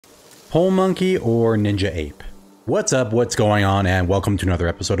Pole Monkey or Ninja Ape? What's up, what's going on, and welcome to another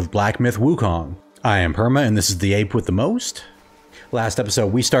episode of Black Myth Wukong. I am Perma, and this is the ape with the most. Last episode,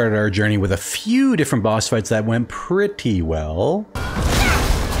 we started our journey with a few different boss fights that went pretty well.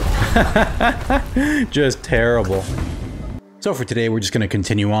 Just terrible. So for today, we're just going to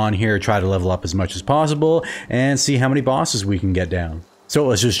continue on here, try to level up as much as possible, and see how many bosses we can get down. So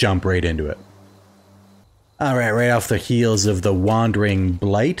let's just jump right into it. Alright, right off the heels of the Wandering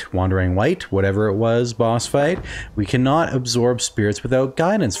White, whatever it was, boss fight, we cannot absorb spirits without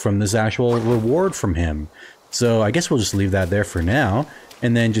guidance from this actual reward from him. So I guess we'll just leave that there for now,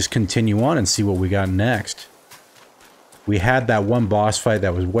 and then just continue on and see what we got next. We had that one boss fight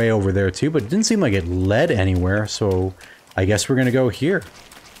that was way over there too, but it didn't seem like it led anywhere, so I guess we're gonna go here.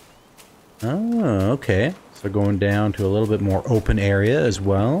 Oh, okay. So going down to a little bit more open area as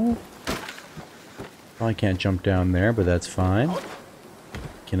well. I can't jump down there, but that's fine.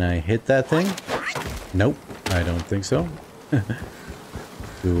 Can I hit that thing? Nope, I don't think so.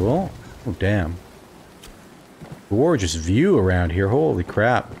 Cool. Oh, damn. Gorgeous view around here. Holy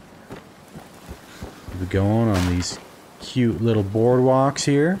crap. We're going on these cute little boardwalks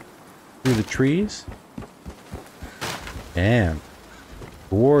here through the trees. Damn.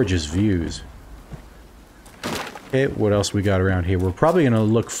 Gorgeous views. Okay, what else we got around here? We're probably going to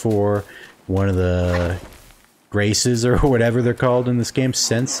look for one of the graces or whatever they're called in this game.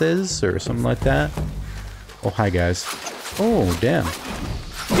 Senses or something like that. Oh, hi guys. Oh, damn.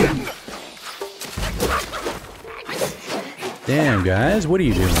 Damn, guys. What are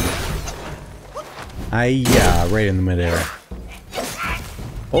you doing? Yeah, right in the midair.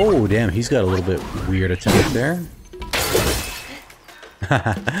 Oh, damn. He's got a little bit weird attack there.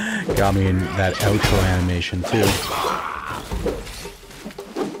 Got me in that outro animation, too.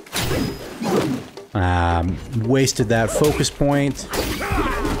 Wasted that focus point.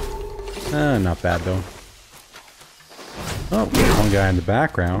 Not bad though. Oh, one guy in the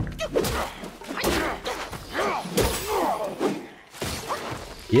background.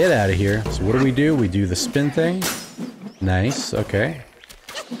 Get out of here. So what do? We do the spin thing. Nice, okay.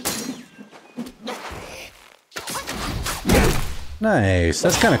 Nice,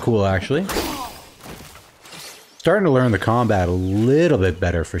 that's kind of cool actually. Starting to learn the combat a little bit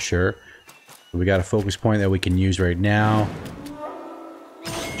better for sure. We got a focus point that we can use right now.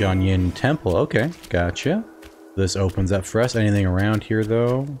 Jianyin Temple. Okay, gotcha. This opens up for us. Anything around here,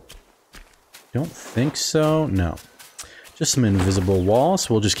 though? Don't think so. No. Just some invisible walls.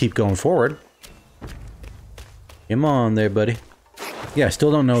 So we'll just keep going forward. Come on there, buddy. Yeah, I still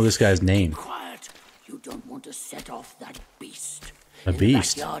don't know this guy's name. Quiet. You don't want to set off that beast. A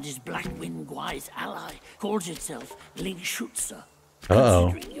beast? In the backyard is Black Gui's ally. Calls itself Lingxuzi. Uh-oh.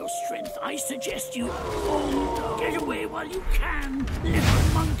 Considering your strength, I suggest you get away while you can,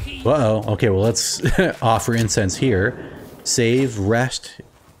 little monkey. Uh-oh. Okay, well, let's offer incense here. Save, rest,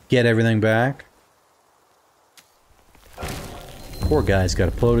 get everything back. Poor guy's got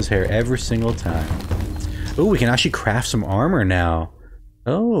to plait his hair every single time. Oh, we can actually craft some armor now.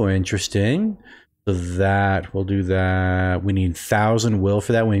 Oh, interesting. So that, we'll do that. We need 1,000 will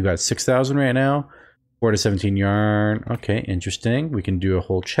for that. We've got 6,000 right now. 4 to 17 yarn. Okay, interesting. We can do a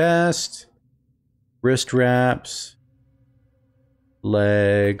whole chest. Wrist wraps.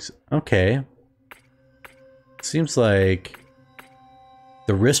 Legs. Okay. Seems like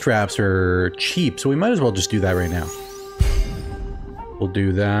the wrist wraps are cheap, so we might as well just do that right now. We'll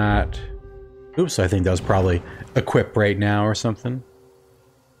do that. Oops, I think that was probably equip right now or something.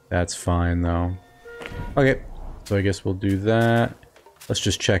 That's fine, though. Okay, so I guess we'll do that. Let's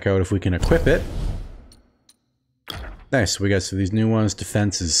just check out if we can equip it. Nice, we got so these new ones.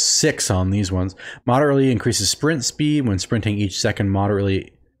 Defense is 6 on these ones. Moderately increases sprint speed. When sprinting each second,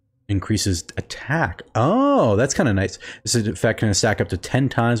 moderately increases attack. Oh, that's kind of nice. This effect can stack up to 10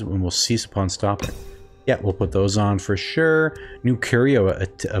 times when we'll cease upon stopping. Yeah, we'll put those on for sure. New curio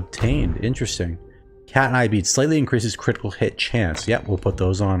obtained. Interesting. Cat Eye Bead slightly increases critical hit chance. Yeah, we'll put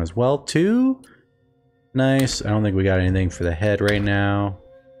those on as well too. Nice. I don't think we got anything for the head right now.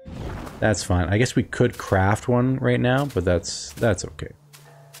 That's fine. I guess we could craft one right now, but that's okay.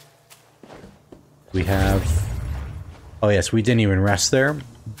 We have... Oh yes, we didn't even rest there.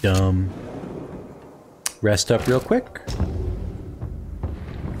 Dumb. Rest up real quick.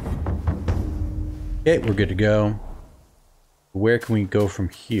 Okay, we're good to go. Where can we go from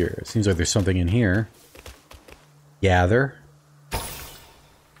here? It seems like there's something in here. Gather.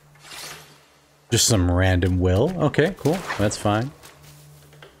 Just some random will. Okay, cool. That's fine.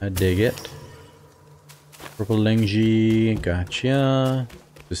 I dig it. Purple Lingxuzi, gotcha.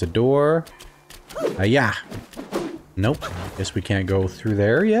 Is this a door? Yeah. Nope. Guess we can't go through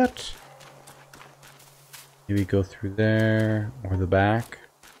there yet. Maybe go through there or the back.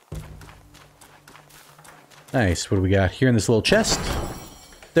 Nice. What do we got here in this little chest?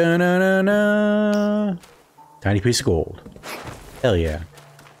 Da-na-na-na. Tiny piece of gold. Hell yeah.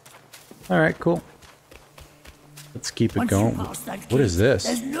 Alright, cool. Let's keep it going. What is this?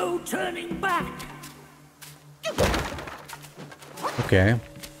 There's no turning back. Okay.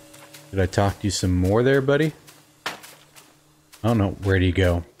 Did I talk to you some more there, buddy? Oh no, where do you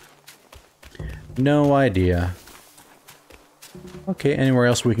go? No idea. Okay, anywhere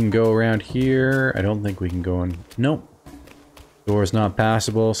else we can go around here? I don't think we can go in. Nope. Door's not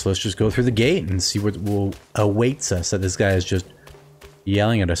passable, so let's just go through the gate and see what awaits us that this guy is just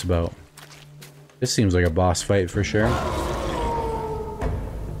yelling at us about. This seems like a boss fight for sure.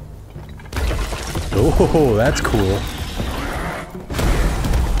 Oh, that's cool.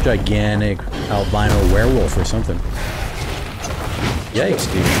 Gigantic albino werewolf or something.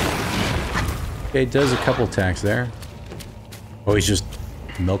 Yikes, dude. Okay, does a couple attacks there. Oh, he's just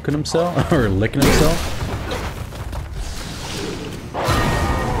milking himself? Or licking himself?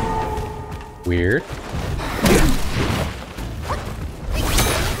 Weird.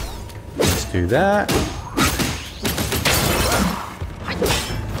 Let's do that.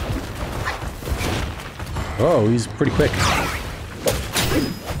 Oh, he's pretty quick.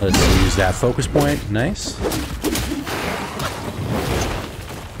 Let's use that focus point. Nice.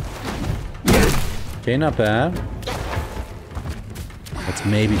 Okay, not bad. Let's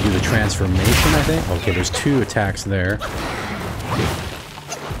maybe do the transformation, I think. Okay, there's 2 attacks there.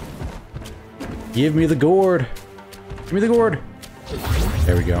 Give me the gourd. Give me the gourd.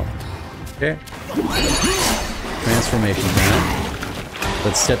 There we go. Okay. Transformation now.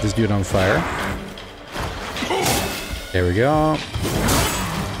 Let's set this dude on fire. There we go.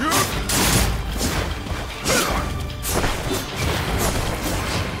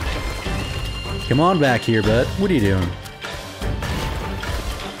 Come on back here, bud. What are you doing?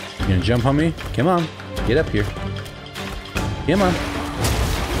 You gonna jump on me? Come on. Get up here. Come on.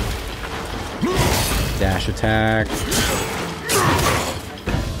 Dash attack.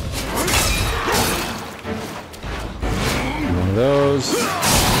 One of those.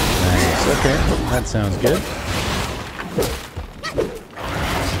 Nice. Okay. That sounds good.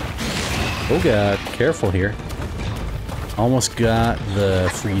 Oh god. Careful here. Almost got the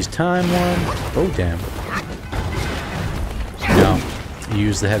freeze time one. Oh, damn. No.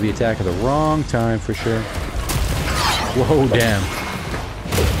 Use the heavy attack at the wrong time for sure. Whoa, damn.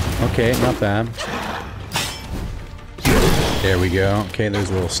 Okay, not bad. There we go. Okay, there's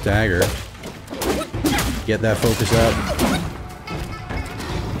a little stagger. Get that focus up.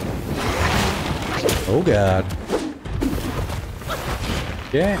 Oh, God.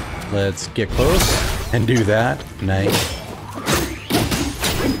 Okay, let's get close and do that. Nice.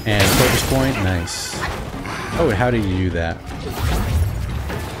 And focus point, nice. Oh, how did you do that?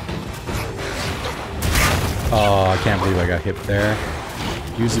 Oh, I can't believe I got hit there.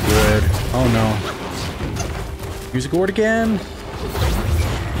 Use the gourd. Oh no. Use the gourd again.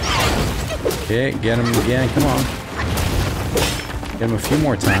 Okay, get him again, come on. Get him a few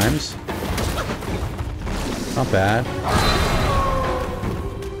more times. Not bad.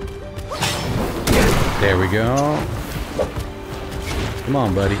 There we go. Come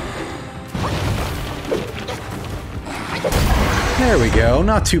on, buddy. There we go.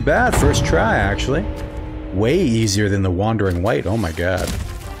 Not too bad. First try, actually. Way easier than the Wandering White. Oh my god.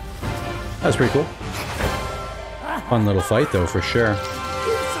 That was pretty cool. Fun little fight, though, for sure.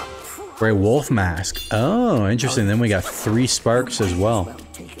 Gray wolf mask. Oh, interesting. Then we got 3 sparks as well.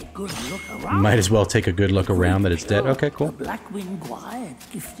 Might as well take a good look around that it's dead. Okay, cool.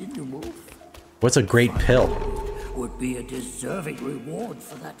 What's a great pill? Would be a deserving reward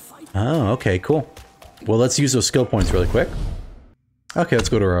for that fight. Oh, okay, cool. Well, let's use those skill points really quick. Okay, let's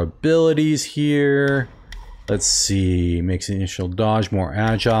go to our abilities here. Let's see. Makes the initial dodge more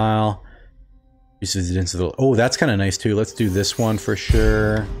agile. Uses it into the... Oh, that's kind of nice too. Let's do this one for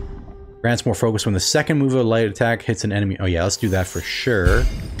sure. Grants more focus when the second move of a light attack hits an enemy. Oh yeah, let's do that for sure.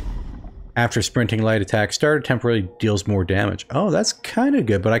 After sprinting, light attack started temporarily deals more damage. Oh, that's kind of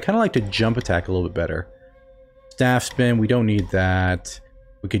good, but I kind of like to jump attack a little bit better. Staff spin, we don't need that.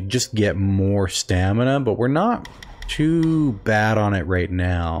 We could just get more stamina, but we're not too bad on it right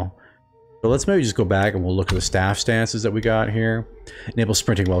now. So let's maybe just go back and we'll look at the staff stances that we got here. Enable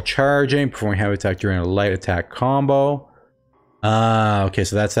sprinting while charging, performing heavy attack during a light attack combo. Okay,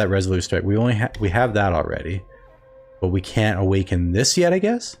 so that's that resolute strike. We have that already, but we can't awaken this yet, I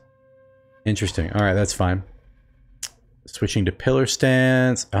guess. Interesting. All right, that's fine. Switching to pillar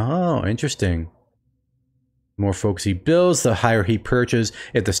stance. Oh, interesting. More focus he builds, the higher he perches.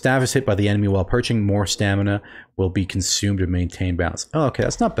 If the staff is hit by the enemy while perching, more stamina will be consumed to maintain balance. Oh, okay,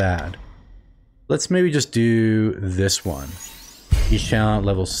 that's not bad. Let's maybe just do this one. Each talent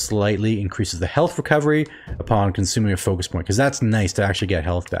level slightly increases the health recovery upon consuming a focus point, because that's nice to actually get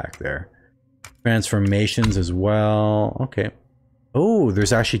health back there. Transformations as well. Okay. Oh,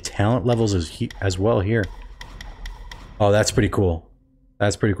 there's actually talent levels as well here. Oh, that's pretty cool.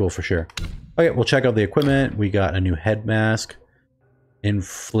 That's pretty cool for sure. Okay, we'll check out the equipment. We got a new head mask.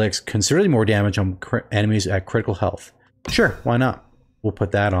 Inflicts considerably more damage on enemies at critical health. Sure, why not? We'll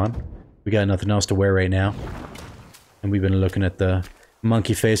put that on. We got nothing else to wear right now. And we've been looking at the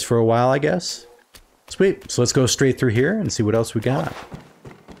monkey face for a while, I guess. Sweet. So let's go straight through here and see what else we got.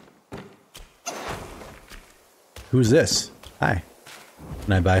 Who's this? Hi.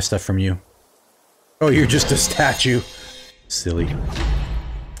 Can I buy stuff from you? Oh, you're just a statue. Silly.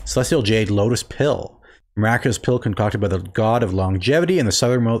 Celestial Jade Lotus Pill. Miraculous pill concocted by the god of longevity in the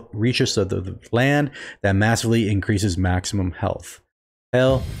southernmost reaches of the land that massively increases maximum health.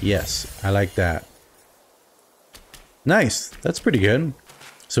 Hell yes, I like that. Nice, that's pretty good.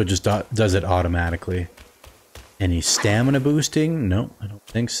 So it just does it automatically. Any stamina boosting? No, I don't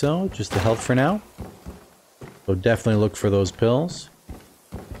think so. Just the health for now. So definitely look for those pills.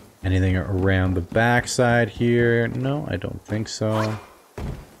 Anything around the backside here? No, I don't think so.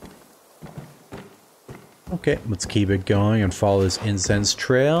 Okay, let's keep it going and follow this incense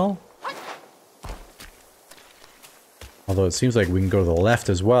trail. Although it seems like we can go to the left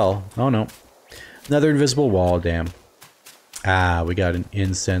as well. Oh no. Another invisible wall, damn. Ah, we got an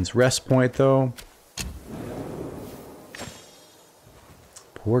incense rest point though.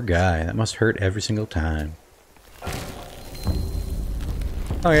 Poor guy, that must hurt every single time.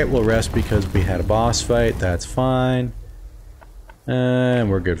 Okay, we'll rest because we had a boss fight, that's fine. And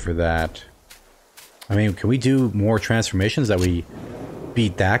we're good for that. I mean, can we do more transformations that we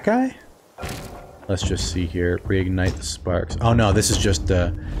beat that guy? Let's just see here. Reignite the sparks. Oh no, this is just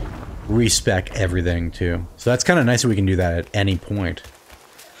respec everything too. So that's kind of nice that we can do that at any point.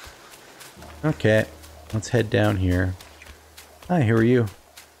 Okay, let's head down here. Hi, who are you?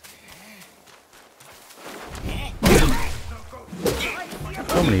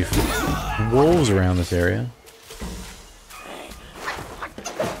 So many wolves around this area.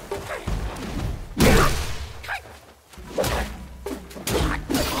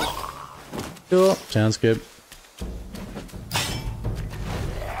 Cool, sounds good.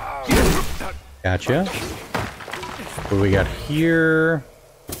 Gotcha. What do we got here?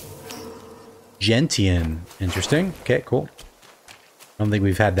 Gentian. Interesting. Okay, cool. I don't think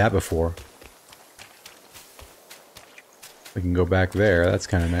we've had that before. We can go back there. That's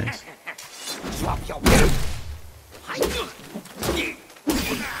kind of nice.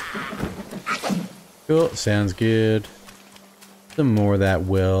 Cool, sounds good. Some more of that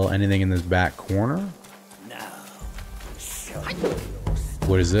will. Anything in this back corner?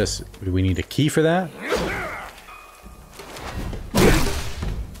 What is this? Do we need a key for that?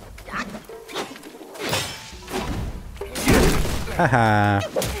 Haha.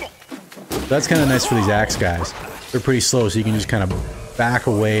 That's kind of nice for these axe guys. They're pretty slow, so you can just kind of back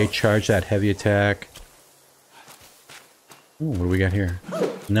away, charge that heavy attack. Ooh, what do we got here?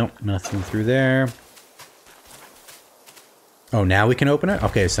 Nope, nothing through there. Oh, now we can open it?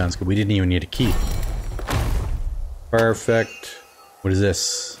 Okay, sounds good. We didn't even need a key. Perfect. What is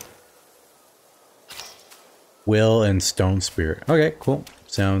this? Will and Stone Spirit. Okay, cool.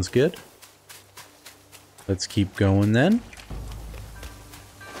 Sounds good. Let's keep going then.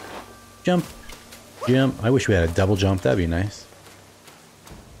 Jump. Jump. I wish we had a double jump. That'd be nice.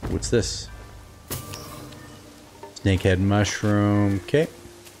 What's this? Snakehead mushroom. Okay.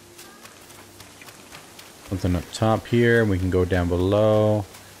 Something up top here. We can go down below.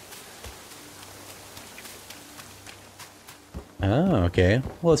 Oh, okay.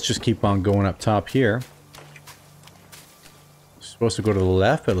 Well, let's just keep on going up top here. We're supposed to go to the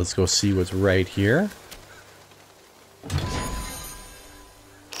left, but let's go see what's right here.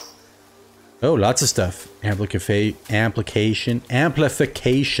 Oh, lots of stuff. Amplification.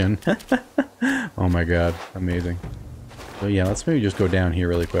 Oh my god, amazing. So yeah, let's maybe just go down here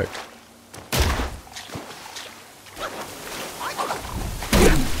really quick.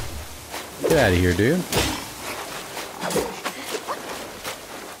 Get out of here, dude.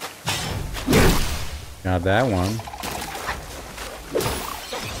 Got that one.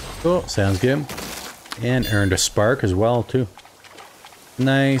 Cool, sounds good. And earned a spark as well, too.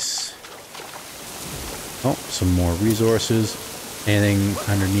 Nice. Oh, some more resources. Anything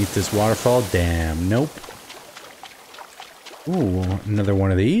underneath this waterfall? Damn, nope. Ooh, another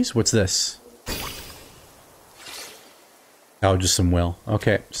one of these. What's this? Oh, just some will.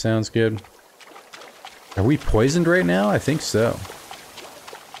 Okay, sounds good. Are we poisoned right now? I think so.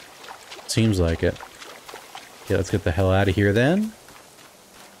 Seems like it. Okay, let's get the hell out of here then.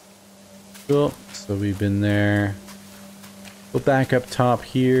 Cool. So we've been there. Go back up top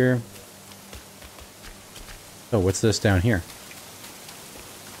here. Oh, what's this down here?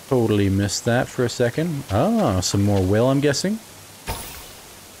 Totally missed that for a second. Oh, some more will, I'm guessing.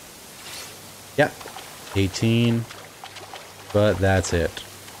 Yep. 18. But that's it.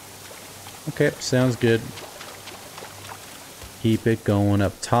 Okay, sounds good. Keep it going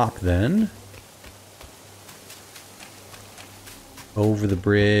up top then. Over the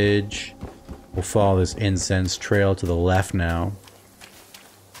bridge. We'll follow this incense trail to the left now.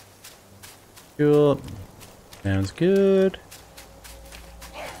 Cool. Sounds good.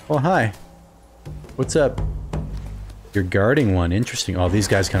 Oh, hi. What's up? You're guarding one. Interesting. Oh, these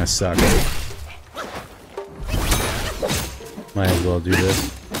guys kind of suck. Might as well do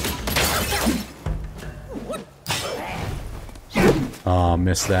this. Oh,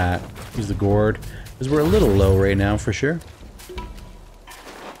 missed that. Use the gourd. Because we're a little low right now, for sure.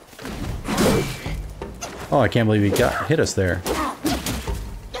 Oh, I can't believe he hit us there.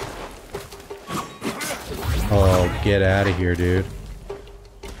 Oh, get out of here, dude.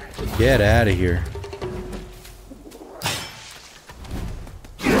 Get out of here.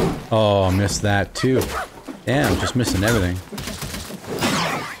 Oh, I missed that too. Damn, just missing everything.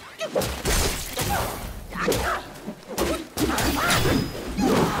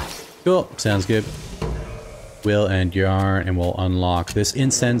 Cool, sounds good. Will and yarn, and we'll unlock this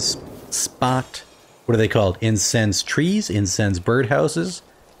incense spot. What are they called? Incense trees? Incense birdhouses?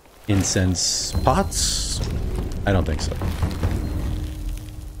 Incense pots? I don't think so.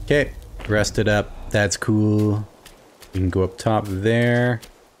 Okay, rest it up. That's cool. We can go up top there.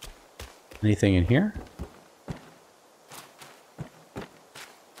 Anything in here?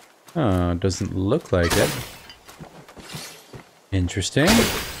 Oh, doesn't look like it. Interesting.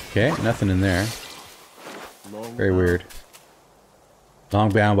 Okay, nothing in there. Very weird. Long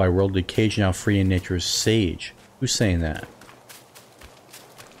bound by worldly cage, now free in nature's sage. Who's saying that?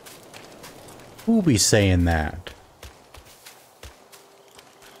 Who be saying that?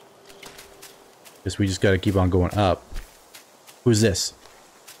 Guess we just gotta keep on going up. Who's this?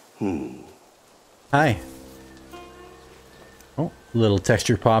 Hi. Oh, little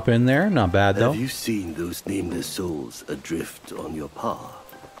texture pop in there. Not bad though. Have you seen those nameless souls adrift on your path?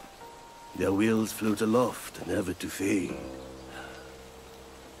 Their wheels float aloft, never to fade.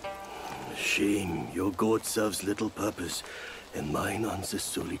 Shame, your god serves little purpose, and mine answers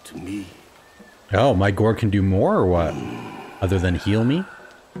solely to me. Oh, my gourd can do more or what? Other than heal me?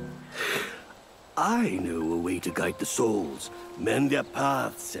 I know a way to guide the souls, mend their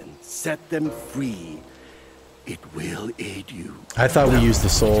paths, and set them free. It will aid you. I thought we used the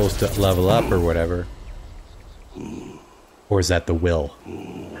souls to level up or whatever. Or is that the will?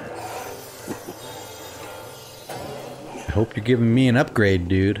 I hope you're giving me an upgrade,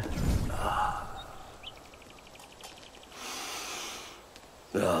 dude.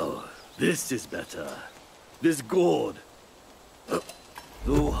 Now, this is better. This gourd,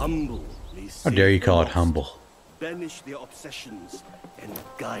 though humble, may How dare you call it humble? banish their obsessions and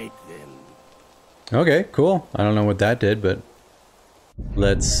guide them. Okay, cool. I don't know what that did, but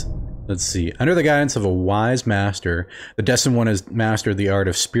let's see. Under the guidance of a wise master, the Destined One has mastered the art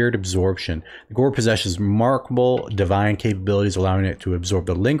of spirit absorption. The gourd possesses remarkable divine capabilities, allowing it to absorb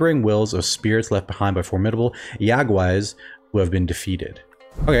the lingering wills of spirits left behind by formidable Yaguais who have been defeated.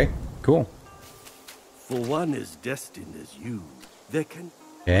 Okay, cool. For one as destined as you, they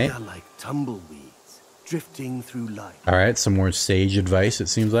Okay. are like tumbleweeds, drifting through life. Alright, some more sage advice, it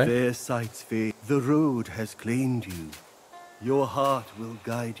seems like. Fair sights fade. The road has claimed you. Your heart will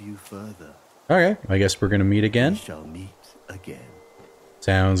guide you further. Okay, I guess we're gonna meet We again. shall meet again.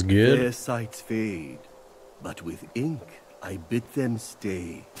 Sounds good. Fair sights fade, but with ink I bid them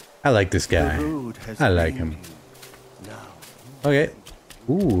stay. I like this guy. The road has I like claimed him. you. Now, Okay.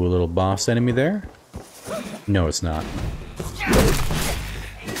 Ooh, a little boss enemy there. No, it's not.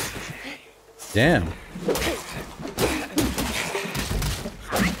 Damn.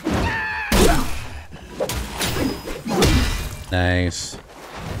 Nice.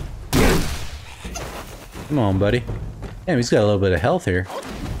 Come on, buddy. Damn, he's got a little bit of health here.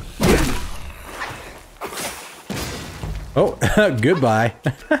 Oh, goodbye.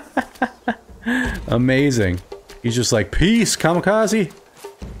 Amazing. He's just like, peace, kamikaze.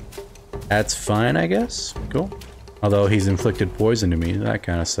 That's fine, I guess. Cool. Although he's inflicted poison to me. That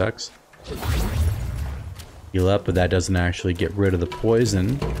kind of sucks. Heal up, but that doesn't actually get rid of the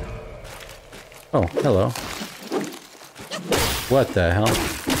poison. Oh, hello. What the hell?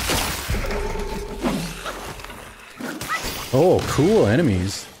 Oh, cool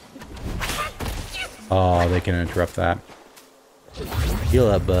enemies. Oh, they can interrupt that. Heal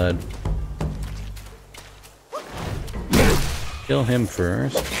up, bud. Kill him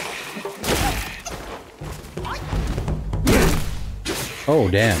first. Oh,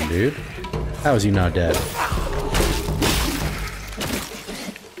 damn, dude. How is he not dead?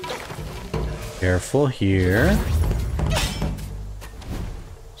 Careful here.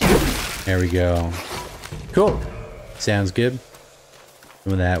 There we go. Cool. Sounds good.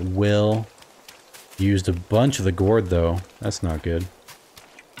 Some of that will. Used a bunch of the gourd, though. That's not good.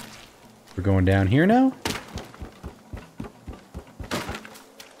 We're going down here now?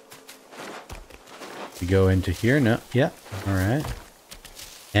 We go into here? No. Yeah. Alright.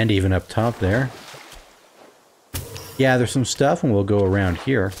 And even up top there. Yeah, there's some stuff, and we'll go around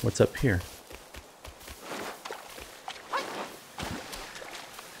here. What's up here?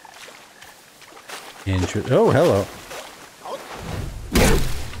 Oh, hello.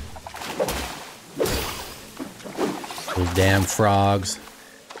 Those damn frogs.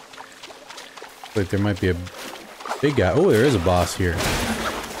 Wait, there might be a big guy. Oh, there is a boss here.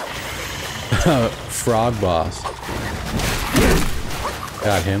 Frog boss.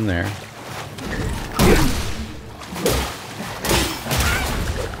 Got him there.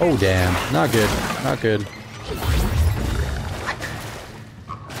 Oh, damn. Not good. Not good.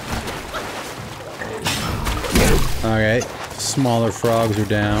 Alright. Smaller frogs are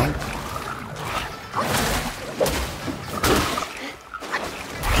down.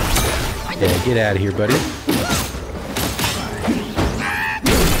 Yeah, get out of here, buddy.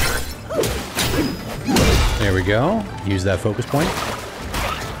 There we go. Use that focus point.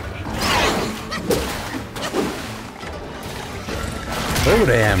 Oh,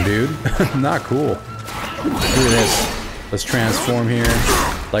 damn, dude. Not cool. Look at this. Let's transform here.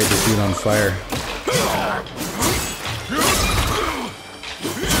 Light this dude on fire.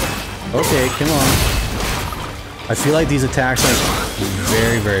 Okay, come on. I feel like these attacks aren't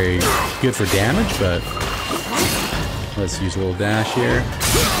very, very good for damage, but let's use a little dash here.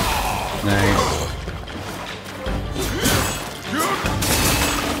 Nice.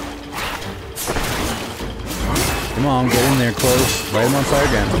 Come on, get in there close. Light him on fire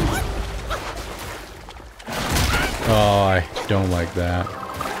again. Oh, I don't like that.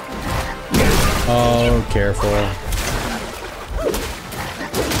 Oh, careful.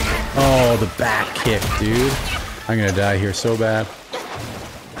 Oh, the back kick, dude. I'm gonna die here so bad.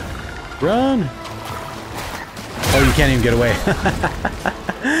 Run! Oh, you can't even get away.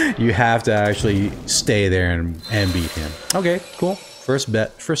 You have to actually stay there and beat him. Okay, cool. First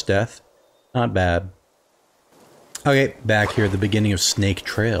death. Not bad. Okay, back here at the beginning of Snake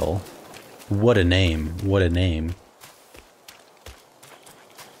Trail. What a name. What a name.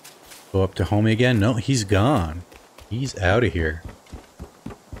 Go up to homie again? No, he's gone. He's out of here.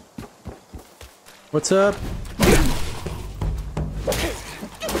 What's up?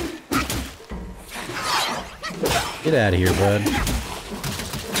 Get out of here, bud.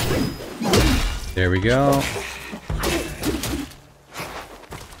 There we go.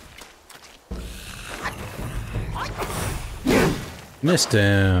 Missed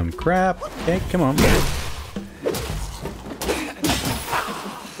him. Crap. Okay, come on.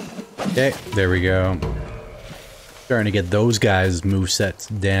 Okay, there we go. Starting to get those guys' movesets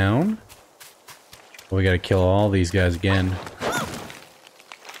down. Well, we gotta kill all these guys again.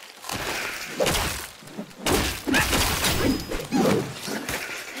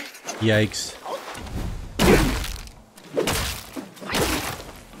 Yikes.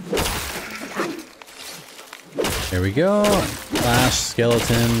 There we go. Last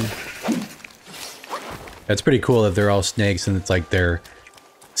skeleton. That's pretty cool that they're all snakes and it's like their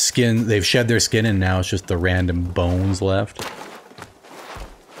skin, they've shed their skin and now it's just the random bones left.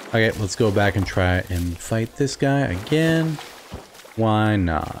 Okay, let's go back and try and fight this guy again. Why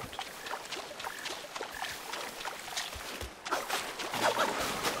not?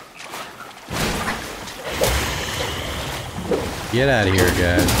 Get out of here,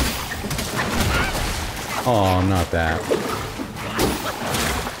 guys. Oh, not that.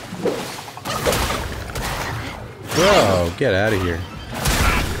 Bro, get out of here.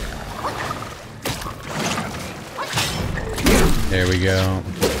 There we go.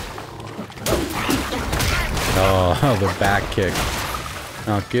 Oh, the back kick.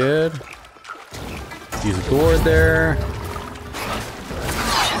 Not good. Use a gourd there.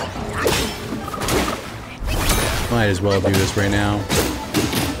 Might as well do this right now.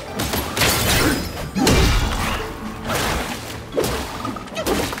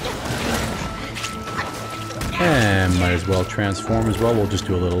 And might as well transform as well. We'll just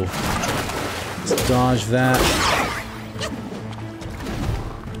do a little... Let's dodge that.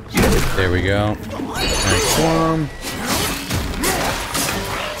 There we go. Transform.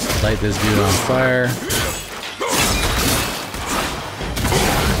 Light this dude on fire.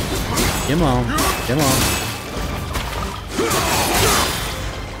 Come on. Come on.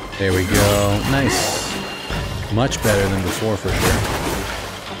 There we go. Nice. Much better than before for sure.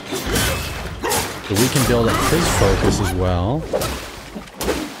 So we can build up his focus as well.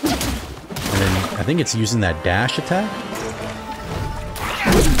 And then I think it's using that dash attack.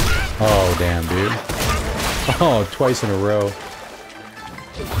 Oh, damn, dude. Oh, twice in a row.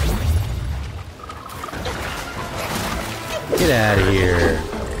 Get out of here.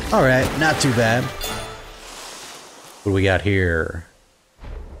 Alright, not too bad. What do we got here?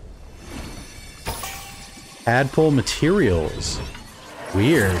 Tadpole materials.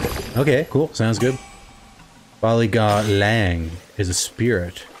 Weird. Okay, cool. Sounds good. Bah-Li-Guhh-Lang is a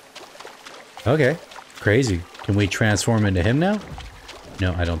spirit. Okay. Crazy. Can we transform into him now?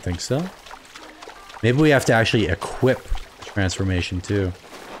 No, I don't think so. Maybe we have to actually equip the transformation too.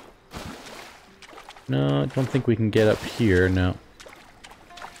 No, I don't think we can get up here. No.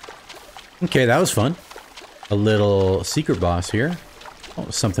 Okay, that was fun. A little secret boss here. Oh,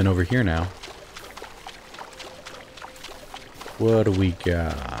 something over here now. What do we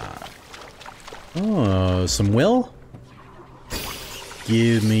got? Oh, some will?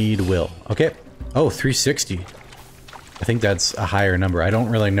 Give me the will. Okay. Oh, 360. I think that's a higher number. I don't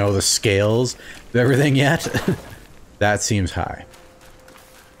really know the scales of everything yet. That seems high.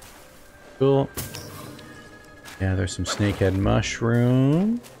 Cool. Yeah, there's some snakehead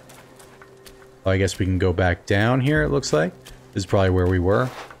mushroom. Oh, I guess we can go back down here, it looks like. This is probably where we were.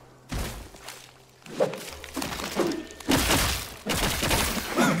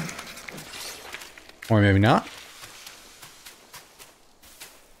 Or maybe not.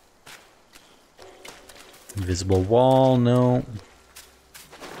 Invisible wall, no.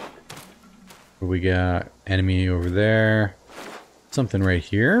 We got enemy over there. Something right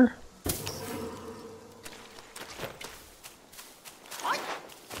here.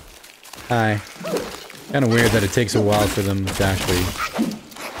 Hi. Kind of weird that it takes a while for them to actually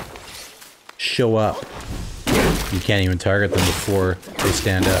show up. You can't even target them before they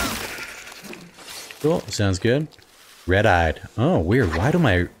stand up. Cool, sounds good. Red-eyed. Oh, weird. Why do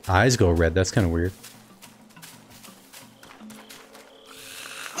my eyes go red? That's kind of weird.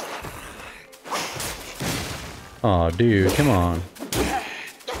 Oh, dude, come on.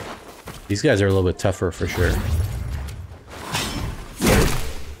 These guys are a little bit tougher for sure.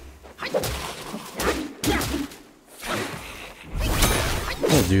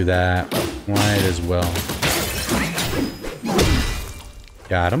 We'll do that. Might as well.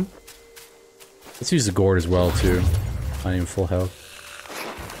 Got him. Let's use the gourd as well, too. Not even full health.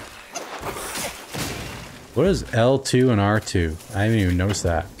 What is L2 and R2? I haven't even noticed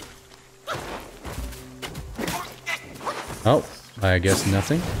that. Oh, I guess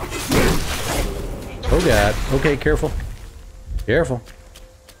nothing. Oh god. Okay, careful. Careful.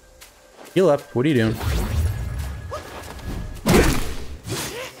 Heal up. What are you doing?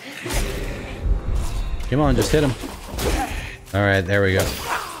 Come on, just hit him. Alright, there we go.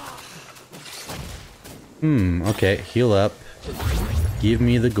 Okay, heal up. Give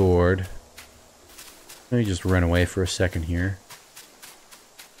me the gourd. Let me just run away for a second here.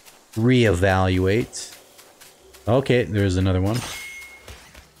 Reevaluate. Okay, there's another one.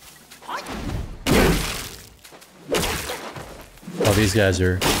 Oh, these guys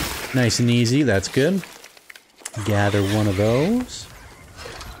are nice and easy. That's good. Gather one of those.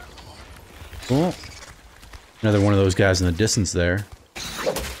 Cool. Another one of those guys in the distance there.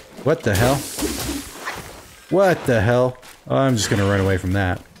 What the hell? What the hell? Oh, I'm just gonna run away from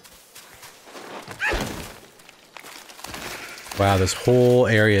that. Wow, this whole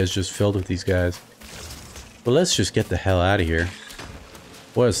area is just filled with these guys. Well, let's just get the hell out of here.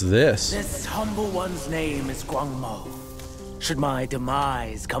 What's this? This humble one's name is Guangmou. Should my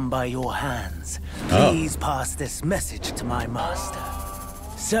demise come by your hands, please pass this message to my master.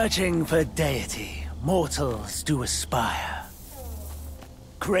 Searching for deity, mortals do aspire.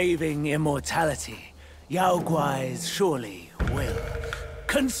 Craving immortality, Yao Guais surely will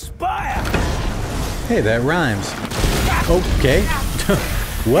conspire! Hey, that rhymes. Okay.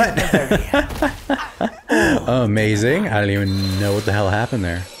 What? Amazing. I don't even know what the hell happened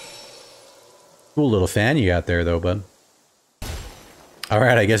there. Cool little fan you got there, though, bud.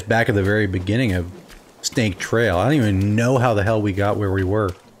 Alright, I guess back at the very beginning of Snake Trail. I don't even know how the hell we got where we were.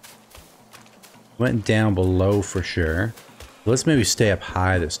 Went down below for sure. Let's maybe stay up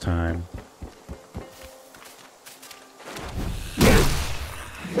high this time.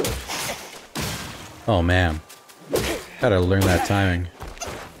 Oh man. Gotta learn that timing.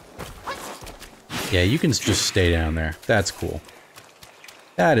 Yeah, you can just stay down there. That's cool.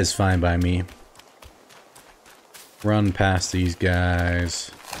 That is fine by me. Run past these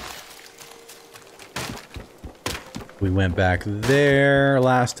guys. We went back there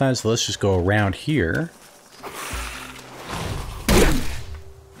last time, so let's just go around here.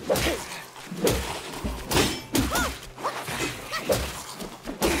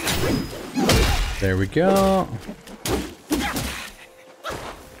 There we go.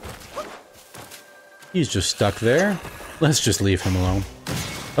 He's just stuck there. Let's just leave him alone.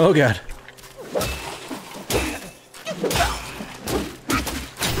 Oh god.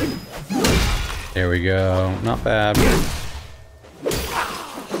 There we go. Not bad.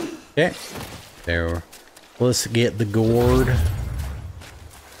 Okay. There. Let's get the gourd.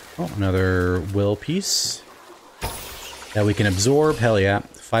 Oh, another will piece. That we can absorb. Hell yeah.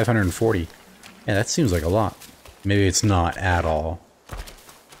 540. Yeah, that seems like a lot. Maybe it's not at all.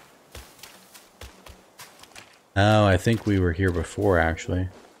 Oh, I think we were here before, actually.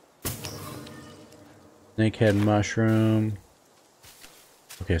 Snakehead mushroom.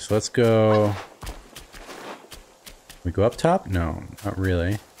 Okay, so let's go... We go up top? No, not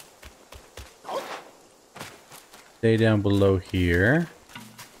really. Stay down below here.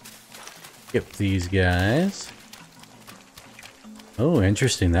 Skip these guys. Oh,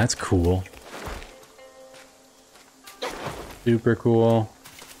 interesting. That's cool. Super cool.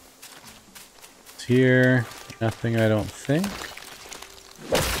 It's here. Nothing, I don't think.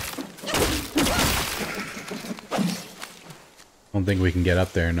 Don't think we can get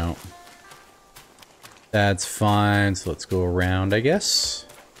up there, no. That's fine, so let's go around, I guess.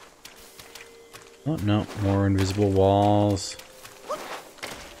 Oh, no, more invisible walls.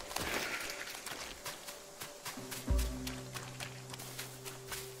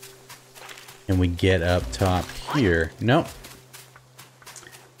 Can we get up top here? Nope.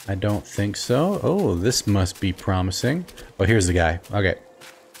 I don't think so. Oh, this must be promising. Oh, here's the guy. Okay.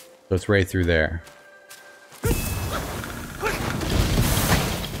 So it's right through there.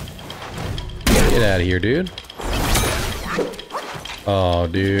 Get out of here, dude. Oh,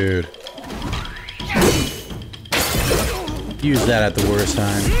 dude. Use that at the worst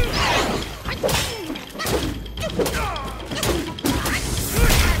time.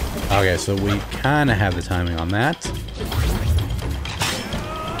 Okay, so we kind of have the timing on that.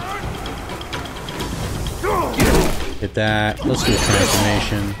 Hit that. Let's do a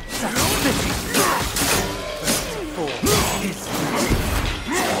transformation.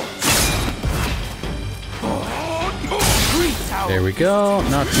 There we go.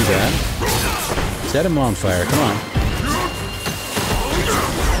 Not too bad. Set him on fire. Come on.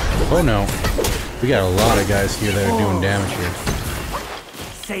 Oh no. We got a lot of guys here that are doing damage here.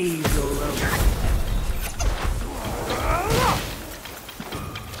 Save your own.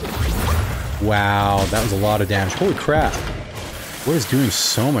 Wow, that was a lot of damage. Holy crap. What is doing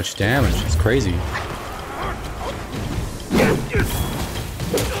so much damage? It's crazy.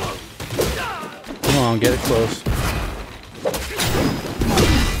 Come on, get it close.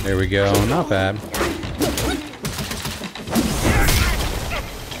 There we go. Not bad.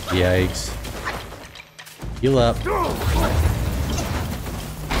 Yikes. Heal up.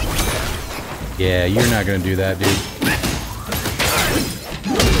 Yeah, you're not gonna do that, dude.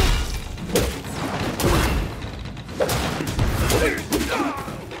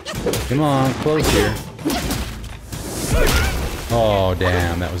 Come on, close here. Oh,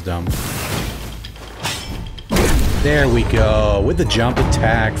 damn, that was dumb. There we go, with the jump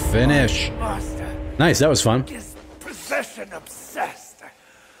attack, finish. Nice, that was fun. Possession obsessed.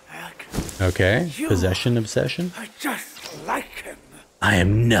 Okay, possession obsession? I just like him. I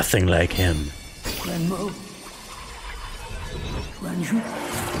am nothing like him. Guangmou. Guangzhou.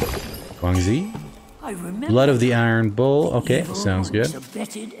 Guangzi? I remember. Blood of the Iron Bull. Okay, Evil sounds good.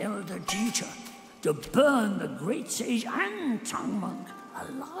 abetted elder teacher to burn the great sage and tongue monk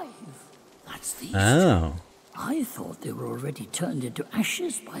alive. That's these Oh. two. I thought they were already turned into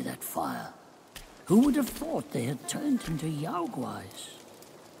ashes by that fire. Who would have thought they had turned into Yaoguais?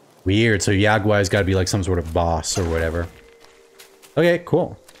 Weird, so Yaoguai's gotta be like some sort of boss or whatever. Okay,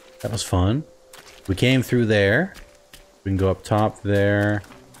 cool. That was fun. We came through there. We can go up top there.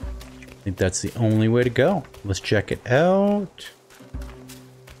 I think that's the only way to go. Let's check it out.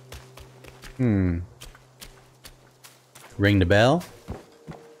 Ring the bell.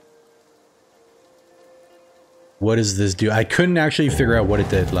 What does this do? I couldn't actually figure out what it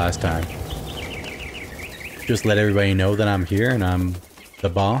did last time. Just let everybody know that I'm here and I'm the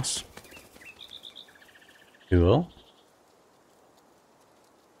boss. Cool.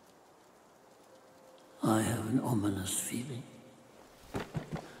 I have an ominous feeling.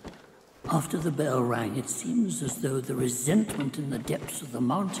 After the bell rang, it seems as though the resentment in the depths of the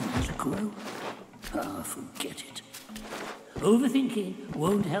mountain has grown. Ah, forget it. Overthinking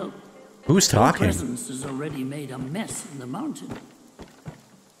won't help. Who's talking? Your presence has already made a mess in the mountain.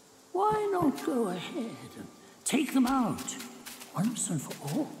 Why not go ahead and take them out once and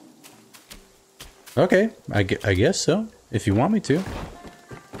for all? Okay, I guess so. If you want me to.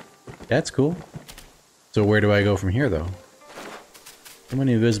 That's cool. So where do I go from here, though? So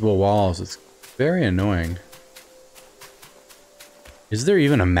many invisible walls. It's very annoying. Is there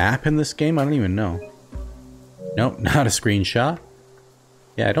even a map in this game? I don't even know. Nope, not a screenshot.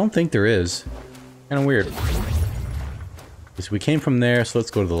 Yeah, I don't think there is. Kind of weird. So we came from there, so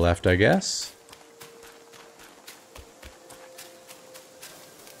let's go to the left, I guess.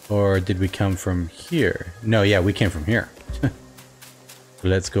 Or did we come from here? No, yeah, we came from here.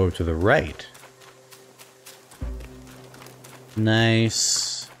 Let's go to the right.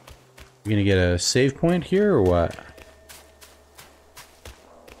 Nice. You gonna get a save point here or what?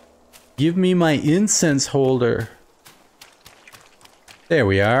 Give me my incense holder. There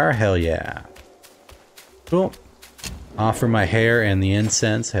we are. Hell yeah. Cool. Offer my hair and the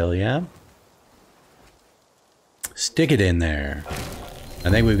incense. Hell yeah. Stick it in there. I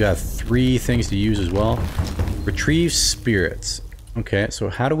think we've got 3 things to use as well. Retrieve spirits. Okay, so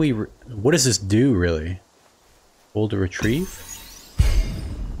how do we... what does this do, really? Hold to retrieve?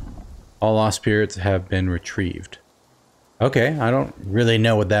 All lost spirits have been retrieved. Okay, I don't really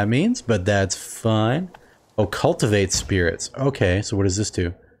know what that means, but that's fine. Oh, cultivate spirits. Okay, so what does this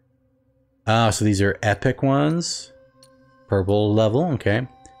do? Ah, so these are epic ones. Purple level, okay.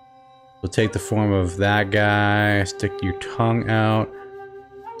 So take the form of that guy. Stick your tongue out.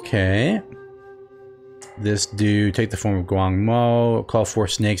 Okay. This dude, take the form of Guangmou. Call 4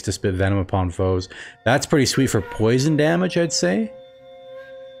 snakes to spit venom upon foes. That's pretty sweet for poison damage, I'd say.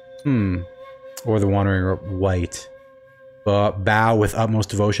 Or the Wandering White. Bow with utmost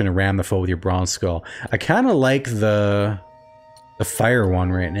devotion and ram the foe with your bronze skull. I kind of like the fire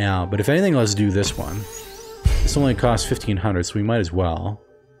one right now, but if anything, let's do this one. This only costs 1,500, so we might as well.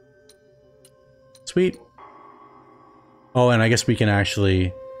 Sweet. Oh, and I guess we can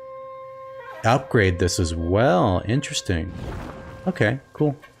actually upgrade this as well. Interesting. Okay,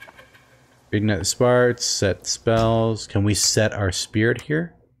 cool. Ignite the sparks, set spells. Can we set our spirit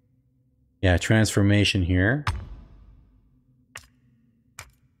here? Yeah, transformation here.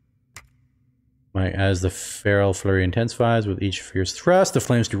 As the feral flurry intensifies with each fierce thrust, the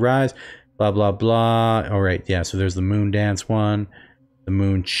flames do rise. Blah, blah, blah. Alright, yeah, so there's the moon dance one. The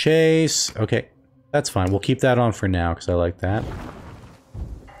moon chase. Okay, that's fine. We'll keep that on for now, because I like that.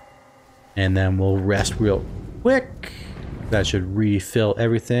 And then we'll rest real quick. That should refill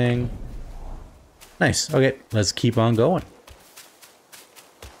everything. Nice. Okay, let's keep on going.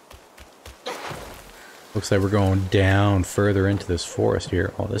 Looks like we're going down further into this forest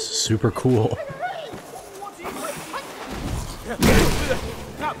here. Oh, this is super cool.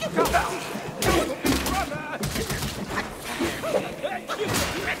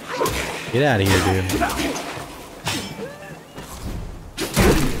 Get out of here, dude.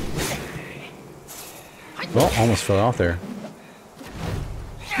 Well, almost fell off there.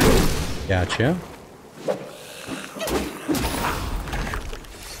 Gotcha.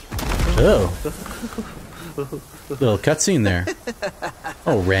 Oh. Little cutscene there.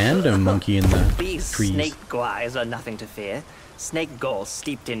 Oh, random monkey in the These trees. snake guys are nothing to fear. Snake gall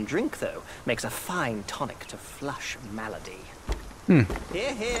steeped in drink, though, makes a fine tonic to flush malady.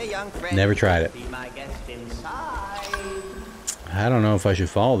 Here, here, young friend. Never tried it. Be my guest inside. I don't know if I should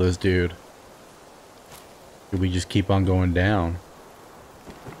follow this dude. Should we just keep on going down?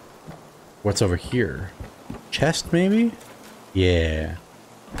 What's over here? Chest, maybe? Yeah.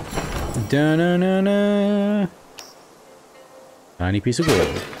 Da-na-na-na. Tiny piece of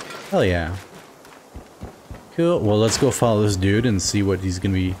gold. Hell yeah. Cool. Well, let's go follow this dude and see what he's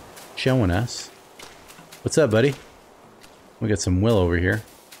gonna be showing us. What's up, buddy? We got some will over here.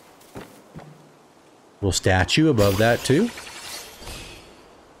 Little statue above that, too.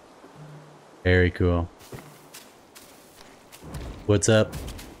 Very cool. What's up?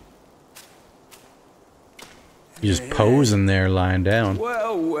 You just posing there, lying down.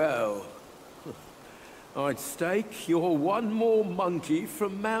 Well, well. I'd stake you're one more monkey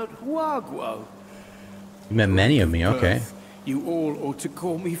from Mount Guangmou. You met many of me, okay. You all ought to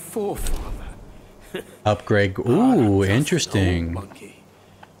call me forefather. Upgrade. Ooh, interesting.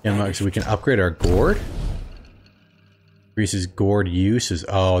 Yeah, so we can upgrade our gourd? Increases gourd uses.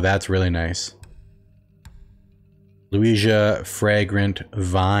 Oh, that's really nice. Louisa Fragrant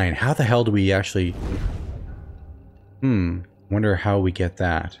Vine. How the hell do we actually Wonder how we get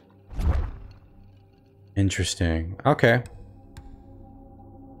that. Interesting. Okay.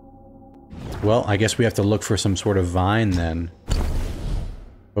 Well, I guess we have to look for some sort of vine then.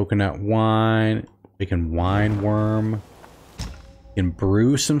 Coconut wine. We can wine worm. We can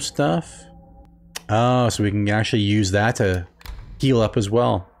brew some stuff. Oh, so we can actually use that to heal up as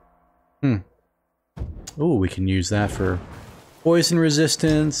well. Ooh, we can use that for poison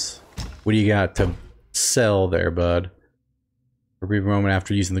resistance. What do you got to sell there, bud? For a brief moment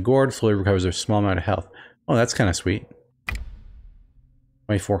after using the gourd, slowly recovers a small amount of health. Oh, that's kind of sweet.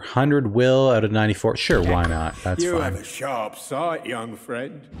 2400 will out of 94. Sure, why not? That's you fine. have a sharp sight, young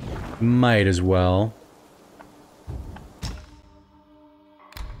friend. Might as well.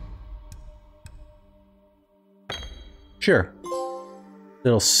 Sure.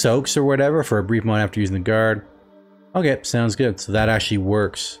 Little soaks or whatever for a brief moment after using the guard. Okay, sounds good. So that actually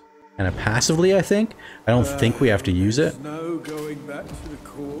works. Kind of passively, I think. I don't think we have to use it. No going back to the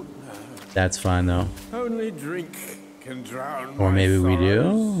court now. That's fine though. Only drink can drown Or my maybe we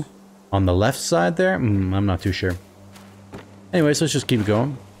sorrows. do? On the left side there? I'm not too sure. Anyways, let's just keep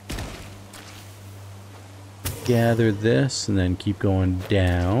going. Gather this and then keep going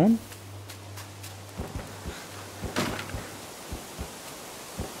down.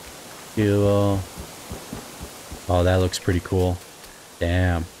 Cool. Oh, that looks pretty cool.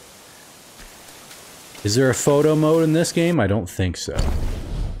 Damn. Is there a photo mode in this game? I don't think so.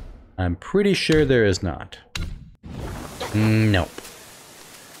 I'm pretty sure there is not. Nope.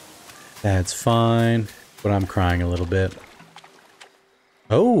 That's fine, but I'm crying a little bit.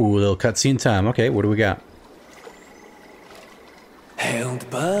 Oh, little cutscene time. Okay, what do we got? Hailed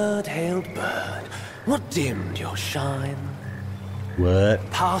bird, what dimmed your shine? What?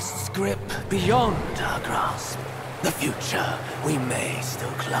 Past's grip beyond our grasp. The future we may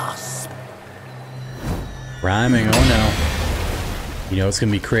still clasp. Rhyming, oh no. You know it's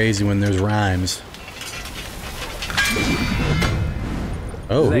gonna be crazy when there's rhymes.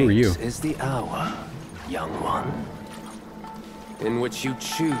 Oh, who are you? Late is the hour, young one, in which you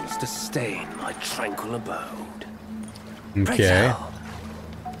choose to stain my tranquil abode. Pray Okay. tell,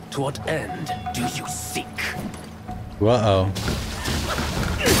 to what end do you seek? Uh-oh.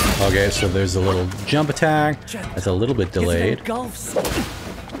 Okay, so there's a little jump attack. That's a little bit delayed.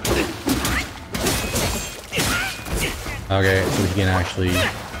 Okay, so we can actually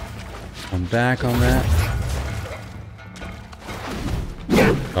come back on that.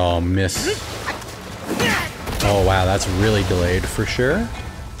 Oh, miss. Oh, wow, that's really delayed for sure.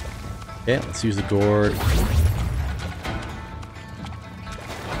 Okay, let's use the gourd.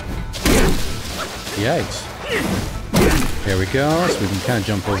 Yikes. There we go, so we can kind of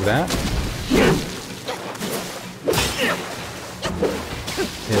jump over that.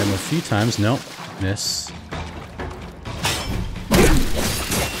 Hit him a few times. Nope. Miss.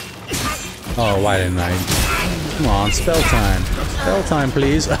 Oh, why didn't I? Come on, spell time. Spell time,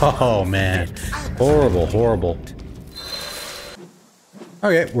 please. Oh, man. Horrible, horrible.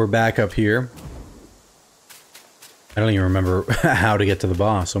 Okay, we're back up here. I don't even remember how to get to the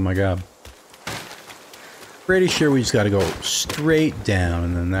boss. Oh my god. Pretty sure we just gotta go straight down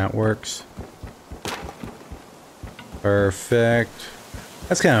and then that works. Perfect.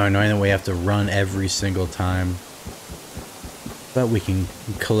 That's kind of annoying that we have to run every single time. But we can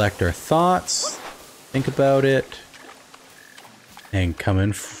collect our thoughts, think about it, and come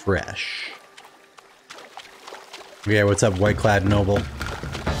in fresh. Yeah, what's up, Whiteclad Noble?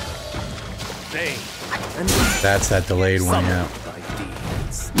 That's that delayed one, yeah.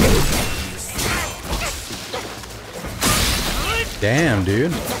 Damn,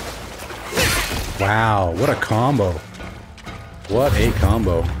 dude. Wow, what a combo. What a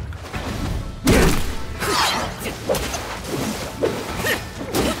combo.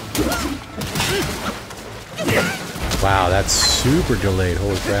 Wow, that's super delayed.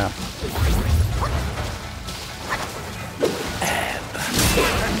 Holy crap.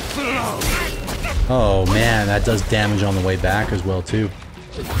 Oh man, that does damage on the way back as well too.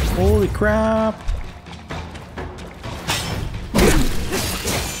 Holy crap.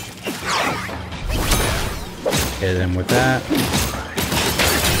 Hit him with that.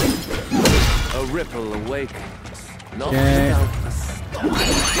 A ripple awakens, not Okay. without a star.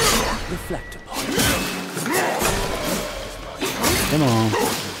 Reflect upon it. Come on.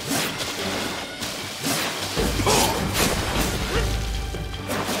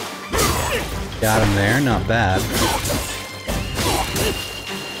 Got him there, not bad.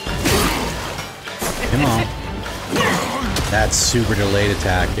 Come on. That's super delayed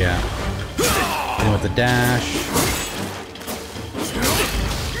attack, yeah. And with the dash.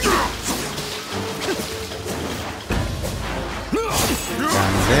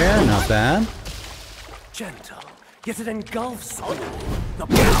 there, not bad. Gentle, yet it engulfs all. The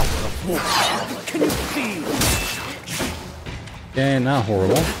power of war. Can you feel it? Okay, not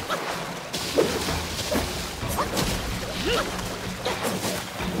horrible.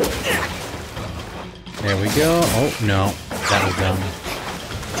 There we go. Oh, no. That was dumb.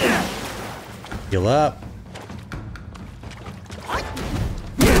 Heal up.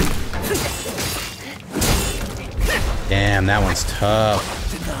 Damn, that one's tough.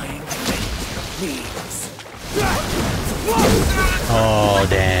 Oh,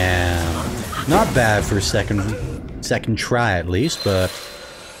 damn. Not bad for a second try at least, but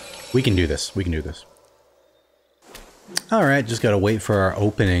we can do this. We can do this. Alright, just gotta wait for our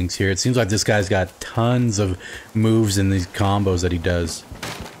openings here. It seems like this guy's got tons of moves in these combos that he does.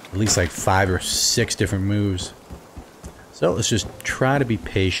 At least like 5 or 6 different moves. So let's just try to be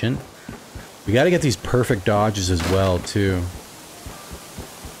patient. We gotta get these perfect dodges as well, too.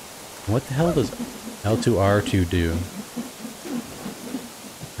 What the hell does L2, R2 do?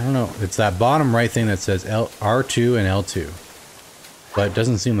 I don't know. It's that bottom right thing that says R2 and L2. But it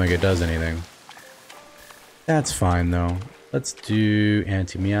doesn't seem like it does anything. That's fine, though. Let's do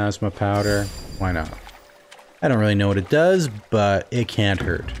anti-miasma powder. Why not? I don't really know what it does, but it can't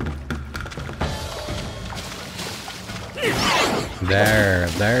hurt.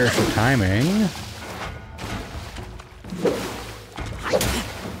 There's the timing.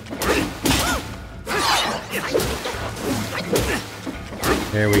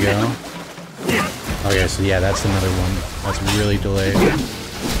 There we go. Okay, so yeah, that's another one. That's really delayed.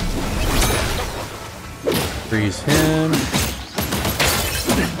 Freeze him.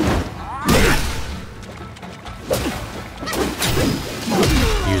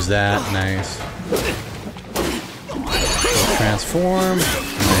 Use that, nice. Transform,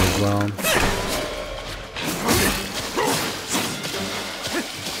 might as well.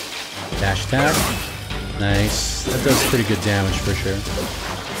 Dash attack, nice. That does pretty good damage for sure.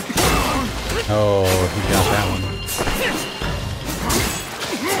 Oh, he got that one.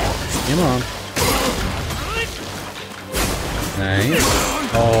 Come on. Nice.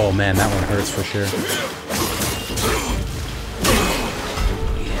 Oh man, that one hurts for sure.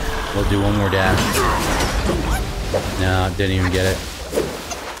 We'll do one more dash. No, didn't even get it.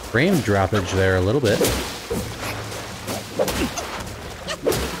 Frame droppage there a little bit.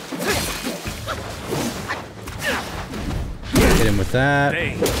 Hit him with that.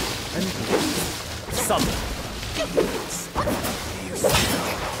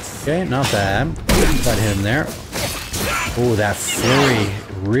 Okay, not bad. Got him there. Oh, that flurry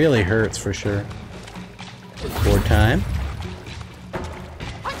really hurts for sure. Board time.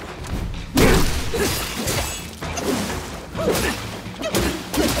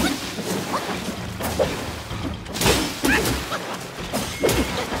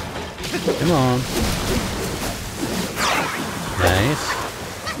 Come on. Nice.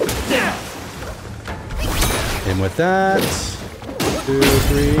 In with that. 2,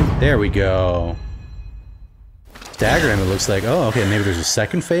 3. There we go. Stagger him, it looks like. Oh, okay, maybe there's a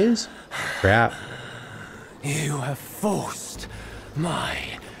second phase? Crap. You have forced my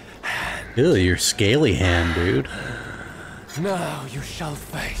hand. Ew, your scaly hand, dude. Now you shall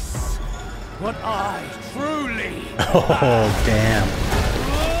face what I truly. Oh, damn.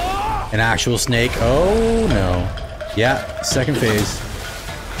 An actual snake? Oh, no. Yeah, second phase.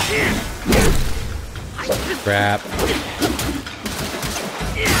 Crap.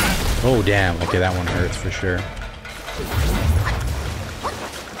 Oh, damn. Okay, that one hurts for sure.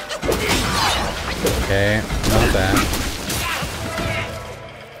 Okay, not bad.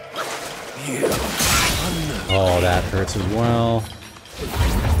 Oh, that hurts as well.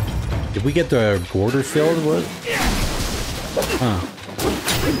 Did we get the border filled? What? Huh.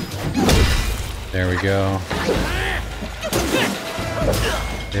 There we go.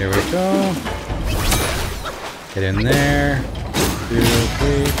 There we go. Get in there. 2,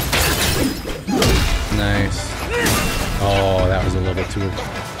 3. Nice. Oh, that was a little bit too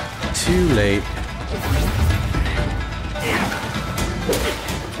late.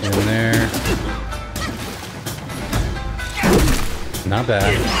 In there. Not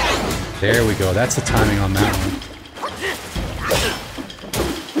bad. There we go. That's the timing on that one.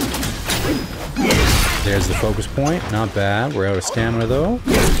 There's the focus point. Not bad. We're out of stamina though.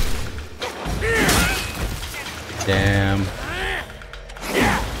 Damn.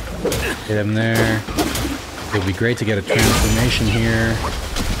 Hit him there. It would be great to get a transformation here.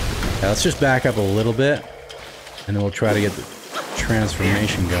 Yeah, let's just back up a little bit, and then we'll try to get the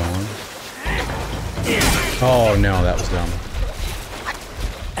transformation going. Oh no, that was dumb.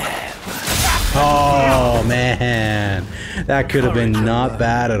 Oh man, That could have been not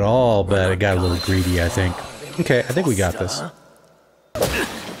bad at all, but it got a little greedy, I think. Okay, I think we got this.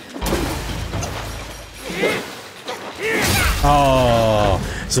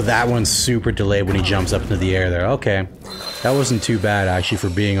 Oh, so that one's super delayed when he jumps up into the air there. Okay, that wasn't too bad actually for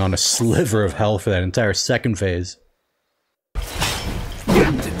being on a sliver of health for that entire second phase.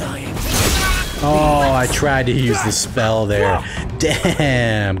 Oh, I tried to use the spell there.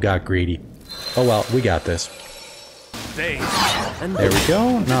 Damn, got greedy. Oh well, we got this. There we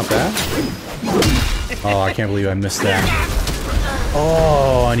go, not bad. Oh, I can't believe I missed that.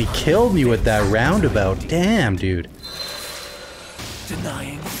 Oh, and he killed me with that roundabout. Damn, dude.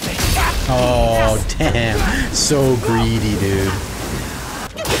 Oh, damn. So greedy, dude.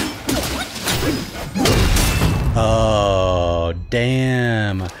 Oh,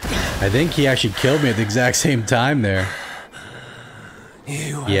 damn. I think he actually killed me at the exact same time there.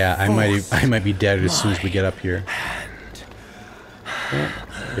 Yeah, I might be dead as soon as we get up here. Okay,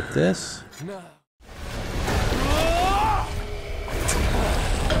 get this.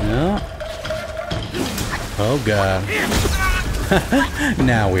 No. Oh god.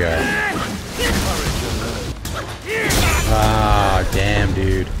 Now we are. Ah, damn,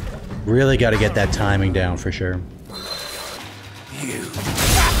 dude. Really got to get that timing down for sure.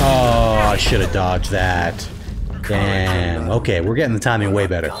 Oh, I should have dodged that. Damn. Okay, we're getting the timing way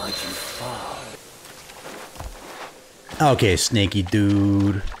better. Okay, snaky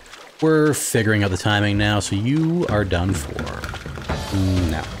dude. We're figuring out the timing now, so you are done for.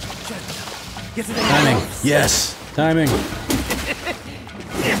 No. Timing. Yes. Timing.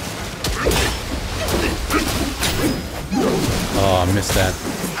 Oh, I missed that.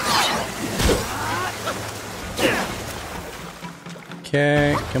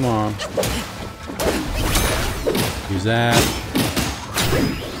 Okay, come on. Use that.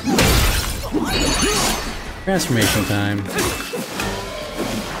 Transformation time.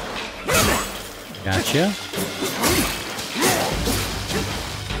 Gotcha.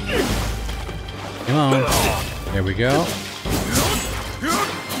 Come on. There we go.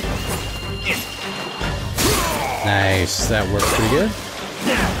 Nice. That worked pretty good.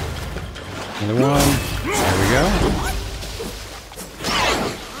 Another one. There we go.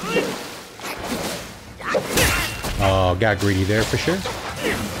 Oh, got greedy there for sure.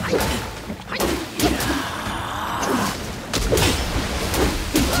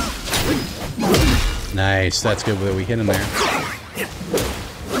 Nice. That's good that we hit him there.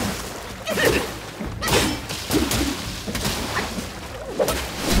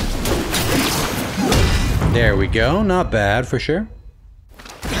 There we go. Not bad for sure.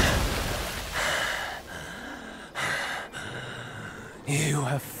 You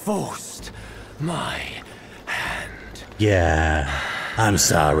have forced my hand. Yeah, I'm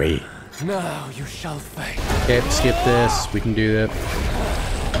sorry. Now you shall fade. Okay, skip this. We can do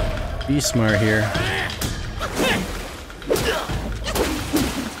that. Be smart here.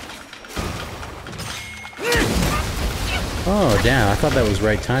 Oh, damn. I thought that was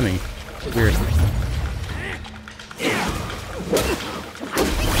right timing. Weird.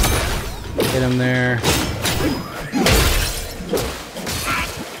 Hit him there.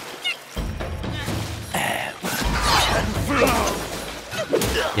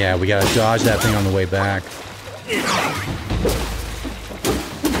 Yeah, we gotta dodge that thing on the way back.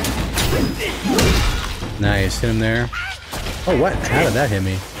 Nice, hit him there. Oh, what? How did that hit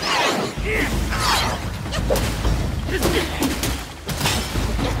me?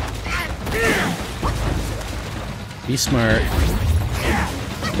 Be smart.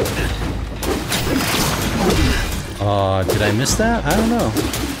 Did I miss that? I don't know.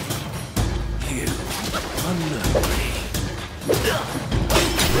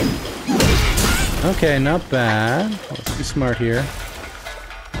 Okay, not bad. Let's be smart here.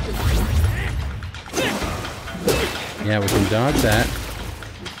 Yeah, we can dodge that.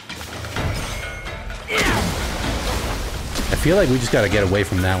 I feel like we just gotta get away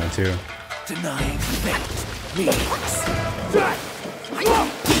from that one too. Denying fate means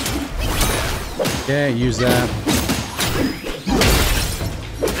Okay, use that.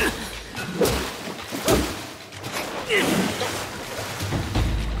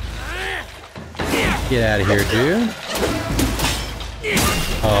 Get out of here, dude.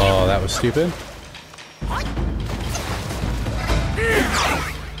 Oh, that was stupid.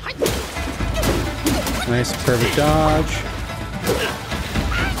 Nice, perfect dodge.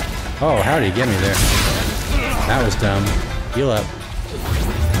 Oh, how did he get me there? That was dumb. Heal up.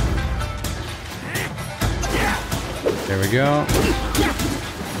 There we go.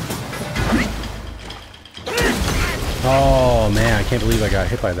 Oh man, I can't believe I got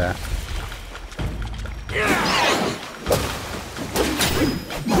hit by that.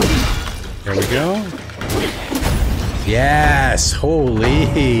 There we go. Yes!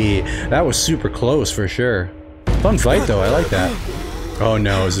 Holy! That was super close for sure. Fun fight though, I like that. Oh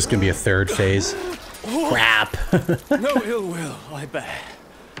no, is this gonna be a third phase? Crap! No ill will, I bear.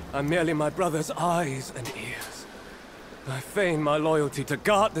 I'm merely my brother's eyes and ears. I feign my loyalty to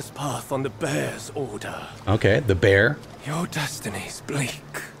guard this path on the bear's order. Okay, the bear. Your destiny's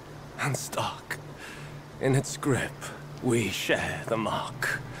bleak and stark. In its grip, we share the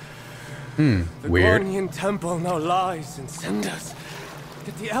mark. Weird. The Guanyin temple now lies in cinders,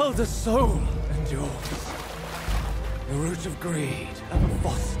 yet the elder soul endures. The root of greed ever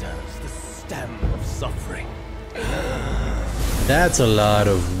fosters the stem of suffering. That's a lot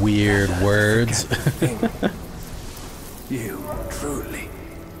of weird words. You truly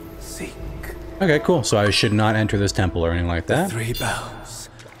seek. Okay, cool. So I should not enter this temple or anything like that? The 3 bells.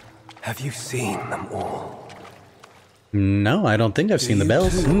 Have you seen them all? No, I don't think I've seen the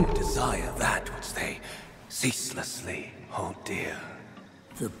bells. Do you desire that which they ceaselessly hold dear?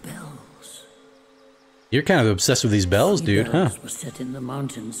 The bells. You're kind of obsessed with these bells, dude, huh? Bells were set in the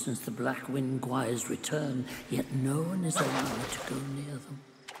mountains since the Black Wind Guai's return, yet no one is allowed to go near them.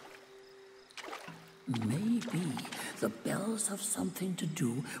 Maybe the bells have something to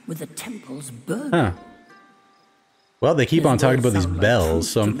do with the temple's burning. Huh. Well, they keep on talking about these bells,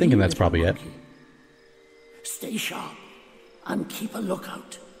 so I'm thinking that's probably it. Stay sharp and keep a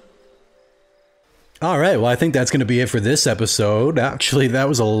lookout. Alright, well I think that's going to be it for this episode. Actually, that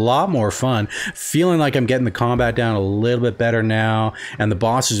was a lot more fun. Feeling like I'm getting the combat down a little bit better now, and the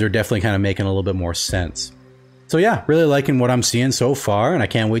bosses are definitely kind of making a little bit more sense. So yeah, really liking what I'm seeing so far, and I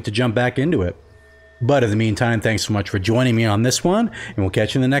can't wait to jump back into it. But in the meantime, thanks so much for joining me on this one, and we'll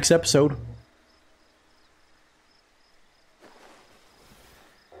catch you in the next episode.